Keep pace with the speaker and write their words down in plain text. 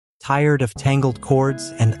Tired of tangled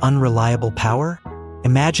cords and unreliable power?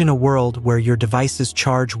 Imagine a world where your devices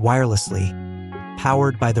charge wirelessly,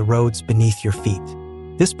 powered by the roads beneath your feet.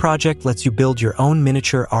 This project lets you build your own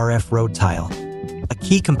miniature RF road tile, a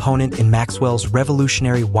key component in Maxwell's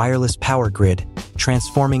revolutionary wireless power grid,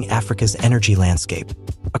 transforming Africa's energy landscape.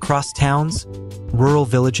 Across towns, rural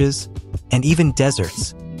villages, and even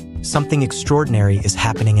deserts, something extraordinary is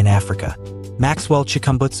happening in Africa. Maxwell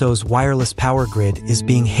Chikumbutso's wireless power grid is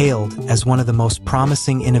being hailed as one of the most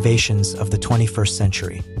promising innovations of the 21st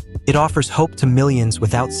century. It offers hope to millions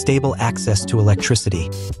without stable access to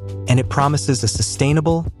electricity, and it promises a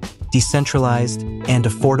sustainable, decentralized, and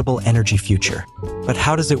affordable energy future. But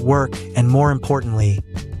how does it work, and more importantly,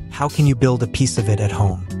 how can you build a piece of it at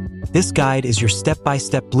home? This guide is your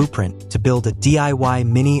step-by-step blueprint to build a DIY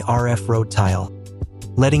mini RF road tile,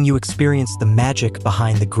 letting you experience the magic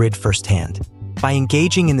behind the grid firsthand. By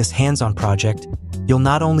engaging in this hands-on project, you'll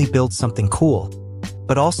not only build something cool,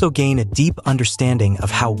 but also gain a deep understanding of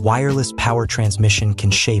how wireless power transmission can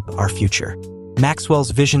shape our future. Maxwell's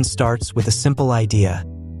vision starts with a simple idea: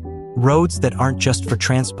 roads that aren't just for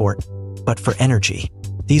transport, but for energy.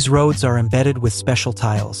 These roads are embedded with special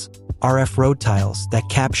tiles, RF road tiles, that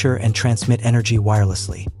capture and transmit energy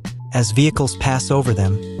wirelessly. As vehicles pass over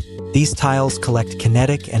them, these tiles collect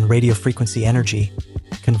kinetic and radio frequency energy,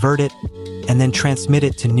 convert it, and then transmit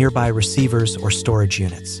it to nearby receivers or storage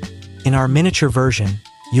units. In our miniature version,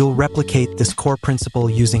 you'll replicate this core principle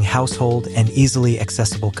using household and easily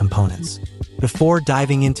accessible components. Before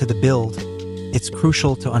diving into the build, it's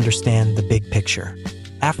crucial to understand the big picture.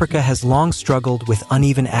 Africa has long struggled with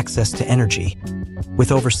uneven access to energy,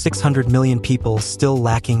 with over 600 million people still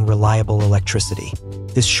lacking reliable electricity.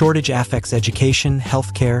 This shortage affects education,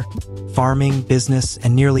 healthcare, farming, business,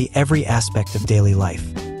 and nearly every aspect of daily life.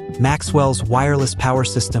 Maxwell's wireless power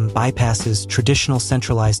system bypasses traditional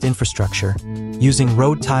centralized infrastructure, using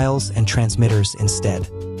road tiles and transmitters instead.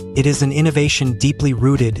 It is an innovation deeply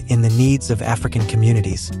rooted in the needs of African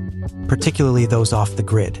communities, particularly those off the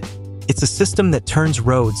grid. It's a system that turns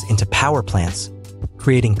roads into power plants,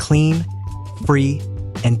 creating clean, free,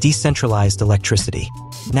 and decentralized electricity.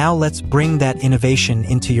 Now let's bring that innovation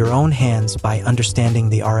into your own hands by understanding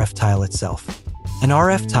the RF tile itself. An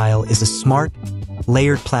RF tile is a smart,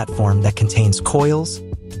 layered platform that contains coils,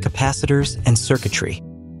 capacitors, and circuitry.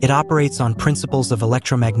 It operates on principles of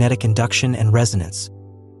electromagnetic induction and resonance,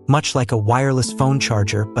 much like a wireless phone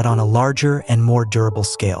charger but on a larger and more durable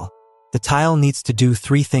scale. The tile needs to do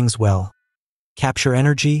three things well: capture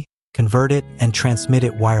energy, convert it, and transmit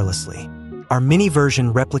it wirelessly. Our mini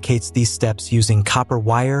version replicates these steps using copper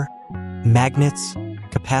wire, magnets,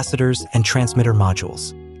 capacitors, and transmitter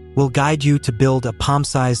modules. We'll guide you to build a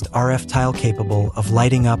palm-sized RF tile capable of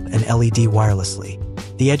lighting up an LED wirelessly.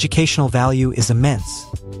 The educational value is immense.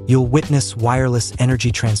 You'll witness wireless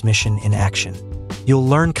energy transmission in action. You'll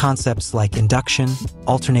learn concepts like induction,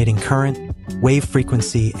 alternating current, wave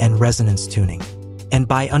frequency, and resonance tuning. And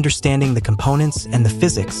by understanding the components and the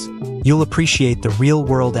physics, you'll appreciate the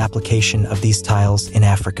real-world application of these tiles in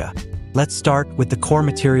Africa. Let's start with the core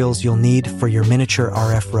materials you'll need for your miniature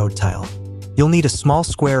RF road tile. You'll need a small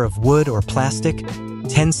square of wood or plastic,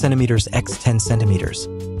 10 centimeters x 10 centimeters,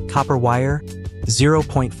 copper wire,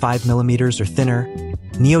 0.5 millimeters or thinner,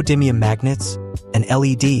 neodymium magnets, an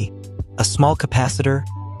LED, a small capacitor,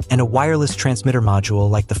 and a wireless transmitter module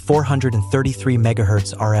like the 433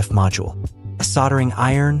 MHz RF module. A soldering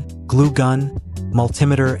iron, glue gun,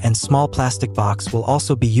 multimeter, and small plastic box will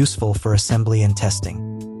also be useful for assembly and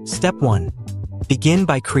testing. Step 1. Begin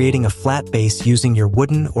by creating a flat base using your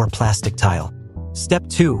wooden or plastic tile. Step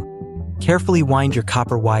 2. Carefully wind your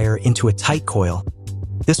copper wire into a tight coil.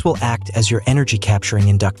 This will act as your energy capturing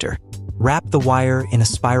inductor. Wrap the wire in a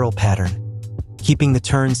spiral pattern, keeping the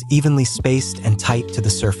turns evenly spaced and tight to the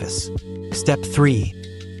surface. Step 3.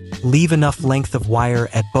 Leave enough length of wire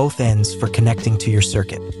at both ends for connecting to your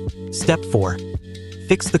circuit. Step 4.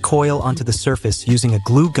 Fix the coil onto the surface using a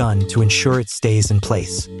glue gun to ensure it stays in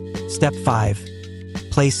place. Step 5.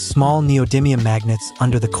 Place small neodymium magnets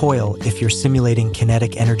under the coil if you're simulating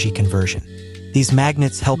kinetic energy conversion. These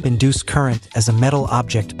magnets help induce current as a metal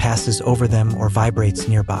object passes over them or vibrates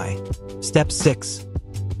nearby. Step 6.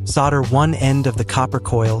 Solder one end of the copper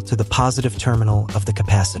coil to the positive terminal of the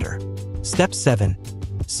capacitor. Step 7.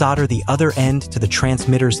 Solder the other end to the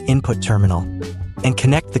transmitter's input terminal and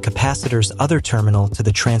connect the capacitor's other terminal to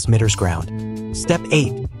the transmitter's ground. Step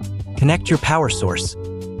 8. Connect your power source.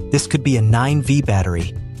 This could be a 9V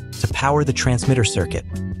battery to power the transmitter circuit.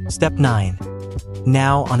 Step 9.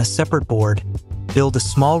 Now, on a separate board, build a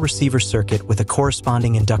small receiver circuit with a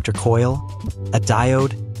corresponding inductor coil, a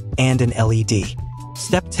diode, and an LED.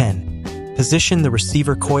 Step 10. Position the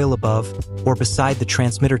receiver coil above or beside the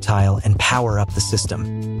transmitter tile and power up the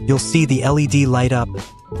system. You'll see the LED light up,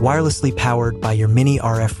 wirelessly powered by your mini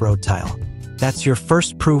RF road tile. That's your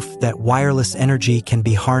first proof that wireless energy can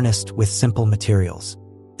be harnessed with simple materials.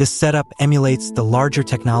 This setup emulates the larger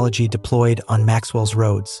technology deployed on Maxwell's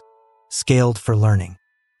roads, scaled for learning.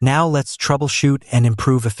 Now let's troubleshoot and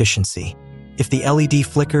improve efficiency. If the LED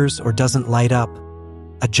flickers or doesn't light up,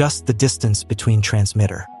 adjust the distance between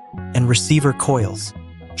transmitter and receiver coils.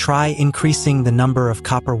 Try increasing the number of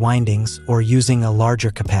copper windings or using a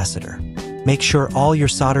larger capacitor. Make sure all your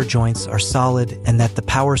solder joints are solid and that the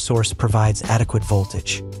power source provides adequate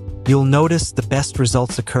voltage. You'll notice the best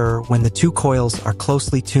results occur when the two coils are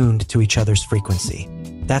closely tuned to each other's frequency.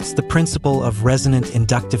 That's the principle of resonant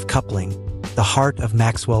inductive coupling, the heart of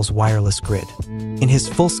Maxwell's wireless grid. In his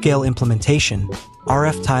full-scale implementation,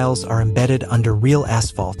 RF tiles are embedded under real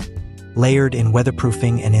asphalt, layered in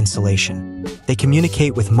weatherproofing and insulation. They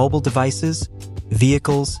communicate with mobile devices,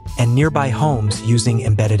 vehicles, and nearby homes using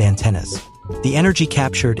embedded antennas. The energy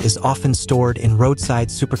captured is often stored in roadside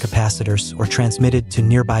supercapacitors or transmitted to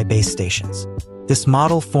nearby base stations. This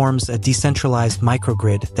model forms a decentralized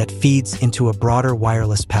microgrid that feeds into a broader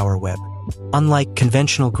wireless power web. Unlike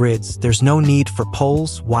conventional grids, there's no need for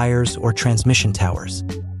poles, wires, or transmission towers.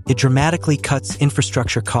 It dramatically cuts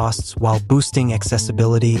infrastructure costs while boosting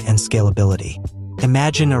accessibility and scalability.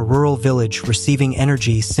 Imagine a rural village receiving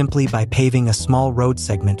energy simply by paving a small road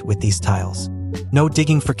segment with these tiles. No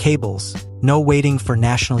digging for cables, no waiting for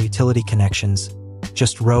national utility connections,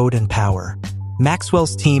 just road and power.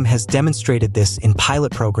 Maxwell's team has demonstrated this in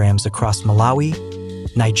pilot programs across Malawi,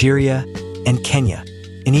 Nigeria, and Kenya.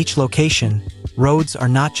 In each location, roads are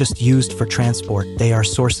not just used for transport, they are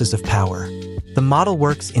sources of power. The model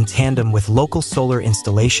works in tandem with local solar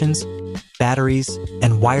installations, batteries,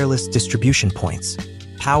 and wireless distribution points.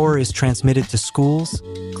 Power is transmitted to schools,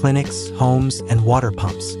 clinics, homes, and water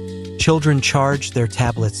pumps. Children charge their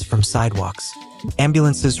tablets from sidewalks.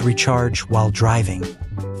 Ambulances recharge while driving.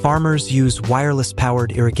 Farmers use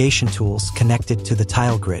wireless-powered irrigation tools connected to the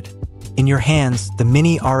tile grid. In your hands, the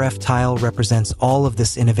mini RF tile represents all of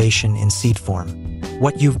this innovation in seed form.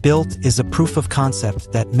 What you've built is a proof of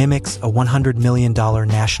concept that mimics a $100 million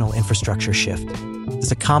national infrastructure shift.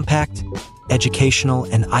 It's a compact, educational,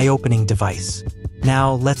 and eye-opening device.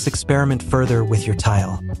 Now, let's experiment further with your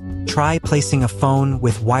tile. Try placing a phone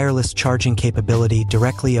with wireless charging capability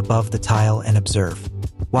directly above the tile and observe.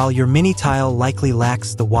 While your mini tile likely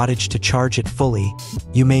lacks the wattage to charge it fully,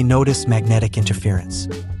 you may notice magnetic interference.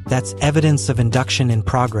 That's evidence of induction in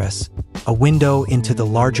progress, a window into the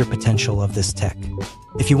larger potential of this tech.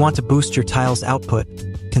 If you want to boost your tile's output,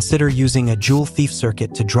 consider using a Joule thief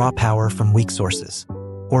circuit to draw power from weak sources.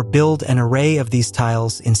 Or build an array of these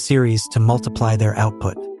tiles in series to multiply their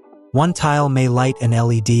output. One tile may light an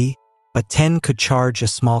LED, but 10 could charge a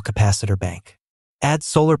small capacitor bank. Add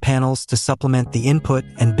solar panels to supplement the input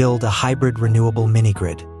and build a hybrid renewable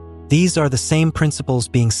mini-grid. These are the same principles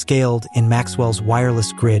being scaled in Maxwell's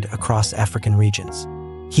wireless grid across African regions.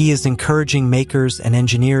 He is encouraging makers and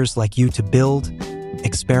engineers like you to build,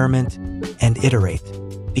 experiment, and iterate,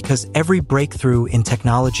 because every breakthrough in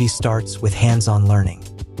technology starts with hands-on learning.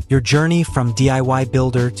 Your journey from DIY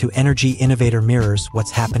builder to energy innovator mirrors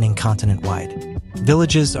what's happening continent-wide.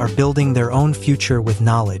 Villages are building their own future with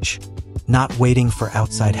knowledge, not waiting for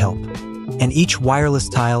outside help. And each wireless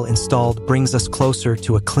tile installed brings us closer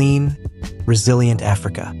to a clean, resilient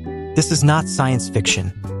Africa. This is not science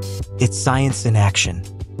fiction. It's science in action.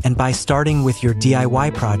 And by starting with your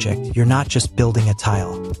DIY project, you're not just building a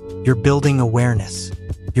tile. You're building awareness.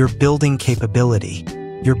 You're building capability.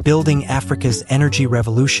 You're building Africa's energy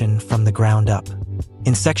revolution from the ground up.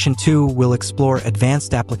 In Section 2, we'll explore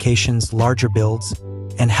advanced applications, larger builds,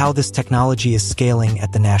 and how this technology is scaling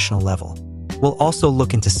at the national level. We'll also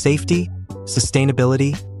look into safety,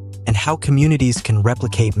 sustainability, and how communities can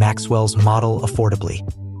replicate Maxwell's model affordably.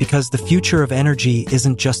 Because the future of energy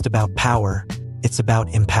isn't just about power, it's about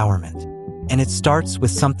empowerment. And it starts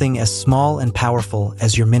with something as small and powerful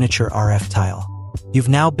as your miniature RF tile. You've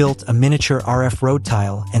now built a miniature RF road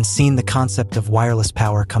tile and seen the concept of wireless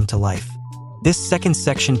power come to life. This second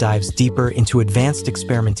section dives deeper into advanced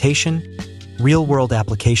experimentation, real-world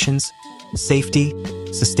applications, safety,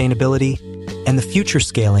 sustainability, and the future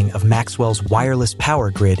scaling of Maxwell's wireless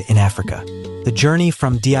power grid in Africa. The journey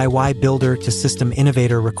from DIY builder to system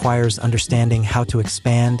innovator requires understanding how to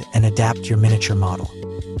expand and adapt your miniature model.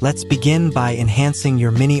 Let's begin by enhancing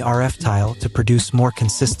your mini RF tile to produce more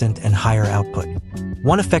consistent and higher output.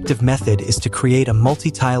 One effective method is to create a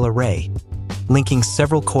multi-tile array, linking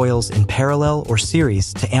several coils in parallel or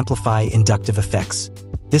series to amplify inductive effects.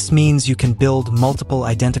 This means you can build multiple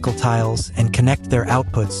identical tiles and connect their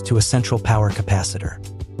outputs to a central power capacitor.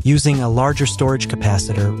 Using a larger storage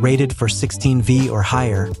capacitor rated for 16V or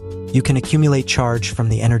higher, you can accumulate charge from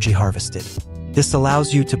the energy harvested. This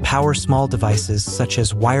allows you to power small devices such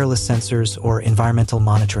as wireless sensors or environmental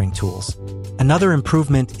monitoring tools. Another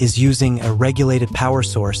improvement is using a regulated power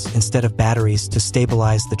source instead of batteries to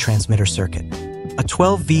stabilize the transmitter circuit. A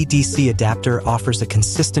 12V DC adapter offers a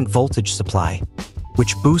consistent voltage supply,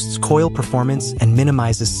 which boosts coil performance and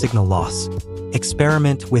minimizes signal loss.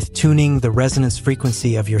 Experiment with tuning the resonance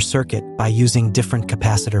frequency of your circuit by using different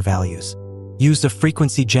capacitor values. Use a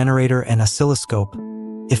frequency generator and oscilloscope,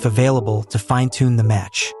 if available, to fine-tune the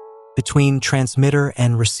match between transmitter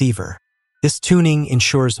and receiver. This tuning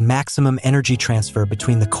ensures maximum energy transfer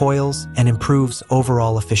between the coils and improves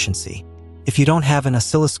overall efficiency. If you don't have an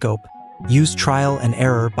oscilloscope, use trial and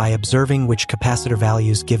error by observing which capacitor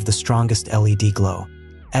values give the strongest LED glow.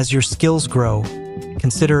 As your skills grow,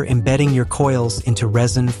 consider embedding your coils into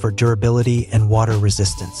resin for durability and water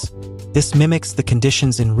resistance. This mimics the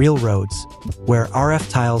conditions in real roads, where RF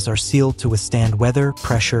tiles are sealed to withstand weather,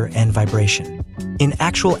 pressure, and vibration. In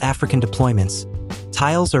actual African deployments,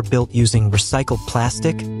 tiles are built using recycled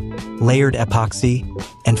plastic, layered epoxy,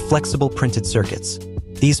 and flexible printed circuits.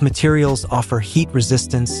 These materials offer heat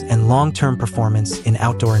resistance and long-term performance in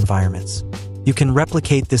outdoor environments. You can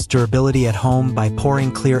replicate this durability at home by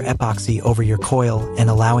pouring clear epoxy over your coil and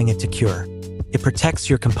allowing it to cure. It protects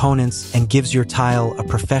your components and gives your tile a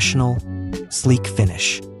professional, sleek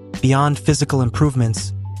finish. Beyond physical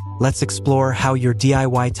improvements, let's explore how your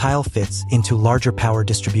DIY tile fits into larger power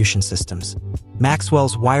distribution systems.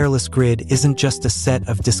 Maxwell's wireless grid isn't just a set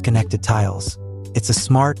of disconnected tiles. It's a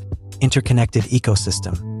smart, interconnected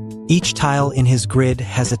ecosystem. Each tile in his grid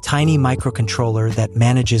has a tiny microcontroller that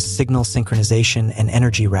manages signal synchronization and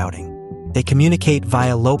energy routing. They communicate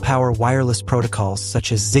via low-power wireless protocols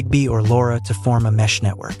such as Zigbee or LoRa to form a mesh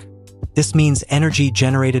network. This means energy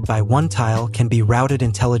generated by one tile can be routed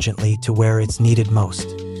intelligently to where it's needed most.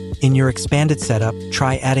 In your expanded setup,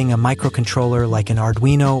 try adding a microcontroller like an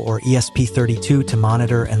Arduino or ESP32 to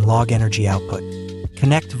monitor and log energy output.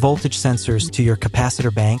 Connect voltage sensors to your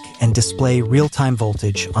capacitor bank and display real-time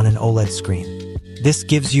voltage on an OLED screen. This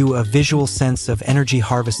gives you a visual sense of energy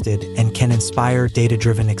harvested and can inspire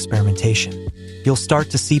data-driven experimentation. You'll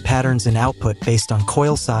start to see patterns in output based on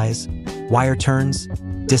coil size, wire turns,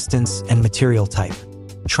 distance, and material type.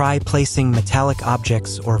 Try placing metallic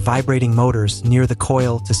objects or vibrating motors near the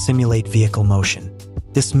coil to simulate vehicle motion.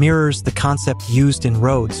 This mirrors the concept used in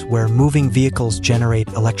roads where moving vehicles generate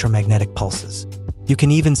electromagnetic pulses. You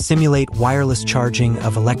can even simulate wireless charging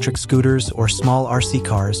of electric scooters or small RC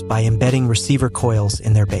cars by embedding receiver coils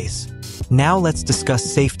in their base. Now let's discuss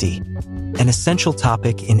safety, an essential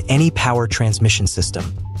topic in any power transmission system.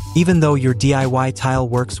 Even though your DIY tile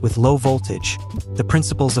works with low voltage, the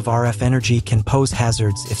principles of RF energy can pose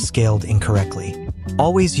hazards if scaled incorrectly.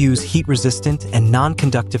 Always use heat-resistant and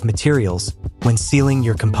non-conductive materials when sealing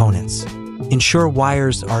your components. Ensure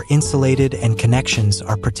wires are insulated and connections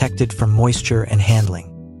are protected from moisture and handling.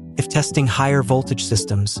 If testing higher voltage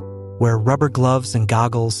systems, wear rubber gloves and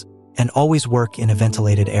goggles, and always work in a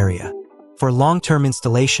ventilated area. For long-term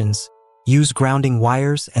installations, use grounding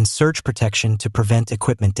wires and surge protection to prevent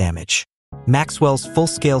equipment damage. Maxwell's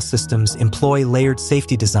full-scale systems employ layered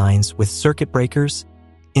safety designs with circuit breakers,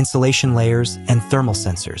 insulation layers, and thermal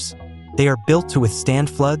sensors. They are built to withstand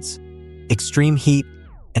floods, extreme heat,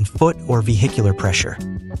 and foot or vehicular pressure.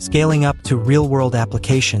 Scaling up to real-world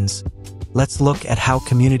applications, let's look at how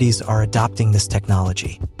communities are adopting this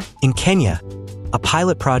technology. In Kenya, a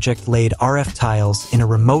pilot project laid RF tiles in a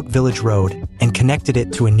remote village road and connected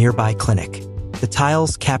it to a nearby clinic. The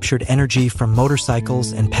tiles captured energy from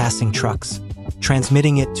motorcycles and passing trucks,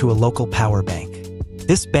 transmitting it to a local power bank.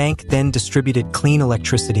 This bank then distributed clean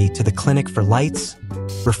electricity to the clinic for lights,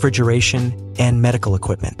 refrigeration, and medical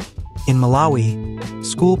equipment. In Malawi,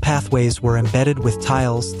 school pathways were embedded with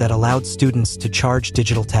tiles that allowed students to charge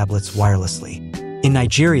digital tablets wirelessly. In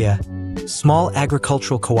Nigeria, small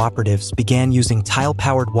agricultural cooperatives began using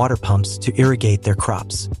tile-powered water pumps to irrigate their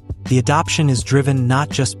crops. The adoption is driven not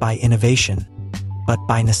just by innovation, but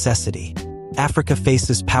by necessity. Africa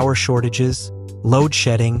faces power shortages, load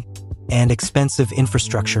shedding, and expensive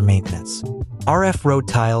infrastructure maintenance. RF road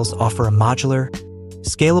tiles offer a modular,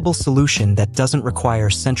 scalable solution that doesn't require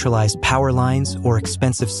centralized power lines or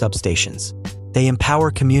expensive substations. They empower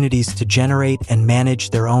communities to generate and manage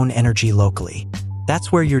their own energy locally.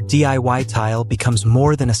 That's where your DIY tile becomes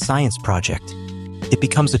more than a science project. It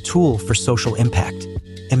becomes a tool for social impact.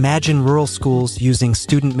 Imagine rural schools using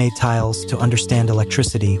student-made tiles to understand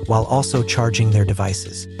electricity while also charging their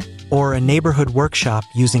devices. Or a neighborhood workshop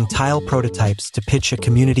using tile prototypes to pitch a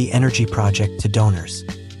community energy project to donors.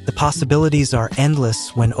 The possibilities are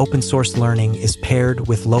endless when open-source learning is paired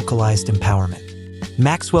with localized empowerment.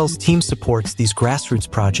 Maxwell's team supports these grassroots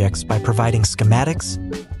projects by providing schematics,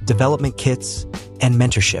 development kits, and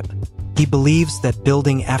mentorship. He believes that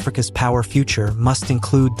building Africa's power future must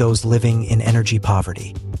include those living in energy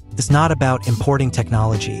poverty. It's not about importing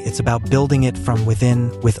technology, it's about building it from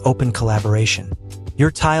within with open collaboration.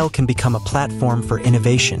 Your tile can become a platform for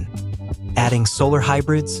innovation, adding solar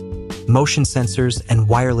hybrids, motion sensors, and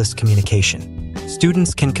wireless communication.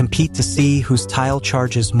 Students can compete to see whose tile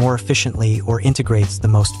charges more efficiently or integrates the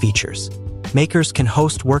most features. Makers can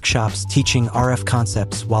host workshops teaching RF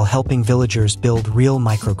concepts while helping villagers build real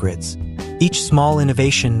microgrids. Each small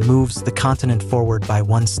innovation moves the continent forward by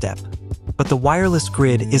one step. But the wireless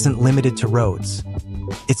grid isn't limited to roads.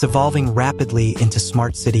 It's evolving rapidly into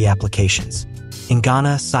smart city applications. In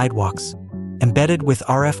Ghana, sidewalks, embedded with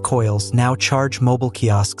RF coils, now charge mobile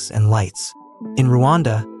kiosks and lights. In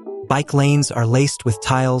Rwanda, bike lanes are laced with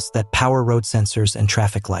tiles that power road sensors and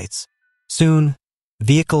traffic lights. Soon,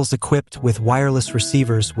 vehicles equipped with wireless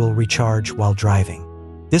receivers will recharge while driving.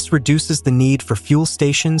 This reduces the need for fuel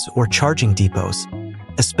stations or charging depots,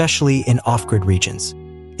 especially in off-grid regions.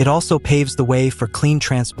 It also paves the way for clean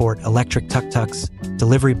transport, electric tuk-tuks,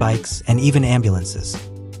 delivery bikes, and even ambulances.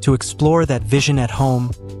 To explore that vision at home,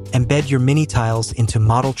 embed your mini tiles into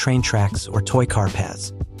model train tracks or toy car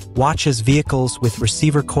paths. Watch as vehicles with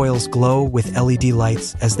receiver coils glow with LED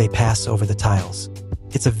lights as they pass over the tiles.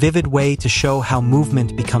 It's a vivid way to show how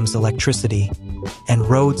movement becomes electricity and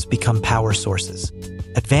roads become power sources.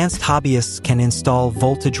 Advanced hobbyists can install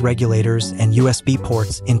voltage regulators and USB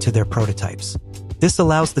ports into their prototypes. This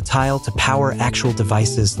allows the tile to power actual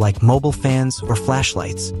devices like mobile fans or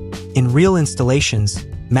flashlights. In real installations,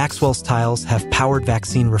 Maxwell's tiles have powered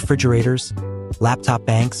vaccine refrigerators, laptop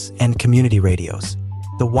banks, and community radios.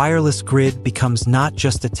 The wireless grid becomes not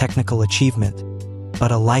just a technical achievement,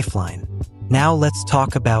 but a lifeline. Now let's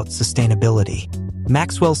talk about sustainability.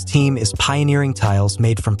 Maxwell's team is pioneering tiles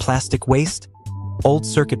made from plastic waste, old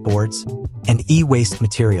circuit boards, and e-waste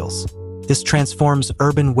materials. This transforms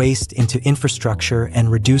urban waste into infrastructure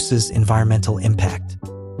and reduces environmental impact.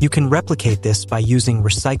 You can replicate this by using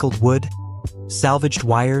recycled wood, salvaged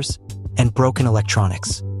wires, and broken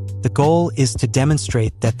electronics. The goal is to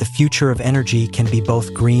demonstrate that the future of energy can be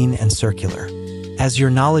both green and circular. As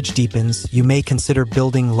your knowledge deepens, you may consider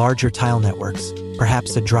building larger tile networks,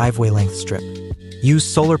 perhaps a driveway-length strip. Use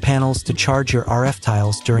solar panels to charge your RF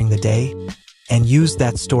tiles during the day, and use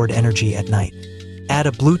that stored energy at night. Add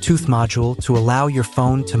a Bluetooth module to allow your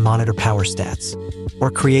phone to monitor power stats, or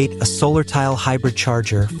create a solar tile hybrid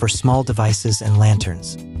charger for small devices and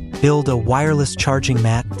lanterns. Build a wireless charging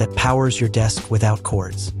mat that powers your desk without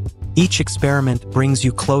cords. Each experiment brings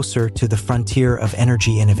you closer to the frontier of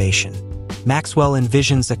energy innovation. Maxwell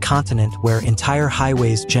envisions a continent where entire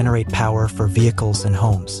highways generate power for vehicles and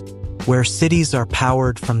homes, where cities are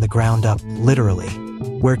powered from the ground up, literally,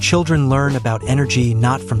 where children learn about energy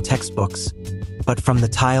not from textbooks, but from the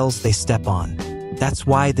tiles they step on. That's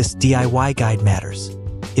why this DIY guide matters.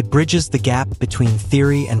 It bridges the gap between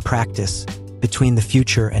theory and practice, between the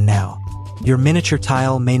future and now. Your miniature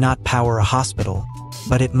tile may not power a hospital,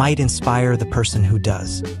 but it might inspire the person who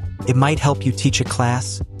does. It might help you teach a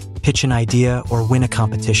class, pitch an idea, or win a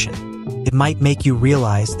competition. It might make you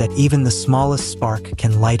realize that even the smallest spark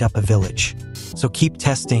can light up a village. So keep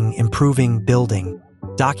testing, improving, building.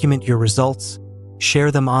 Document your results,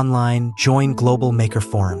 share them online, join global maker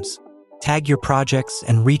forums. Tag your projects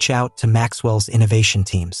and reach out to Maxwell's innovation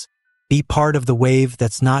teams. Be part of the wave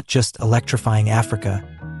that's not just electrifying Africa,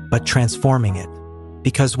 but transforming it.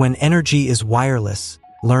 Because when energy is wireless,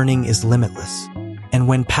 learning is limitless. And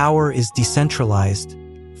when power is decentralized,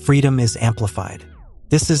 freedom is amplified.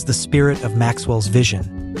 This is the spirit of Maxwell's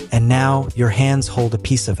vision, and now your hands hold a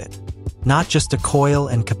piece of it. Not just a coil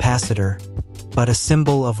and capacitor, but a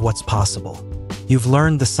symbol of what's possible. You've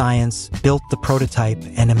learned the science, built the prototype,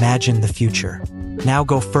 and imagined the future. Now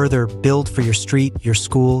go further, build for your street, your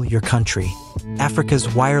school, your country.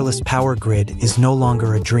 Africa's wireless power grid is no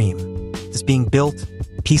longer a dream. It's being built,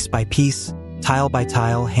 piece by piece, tile by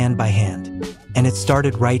tile, hand by hand. And it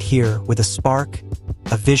started right here with a spark,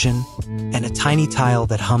 a vision, and a tiny tile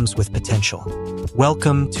that hums with potential.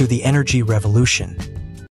 Welcome to the energy revolution.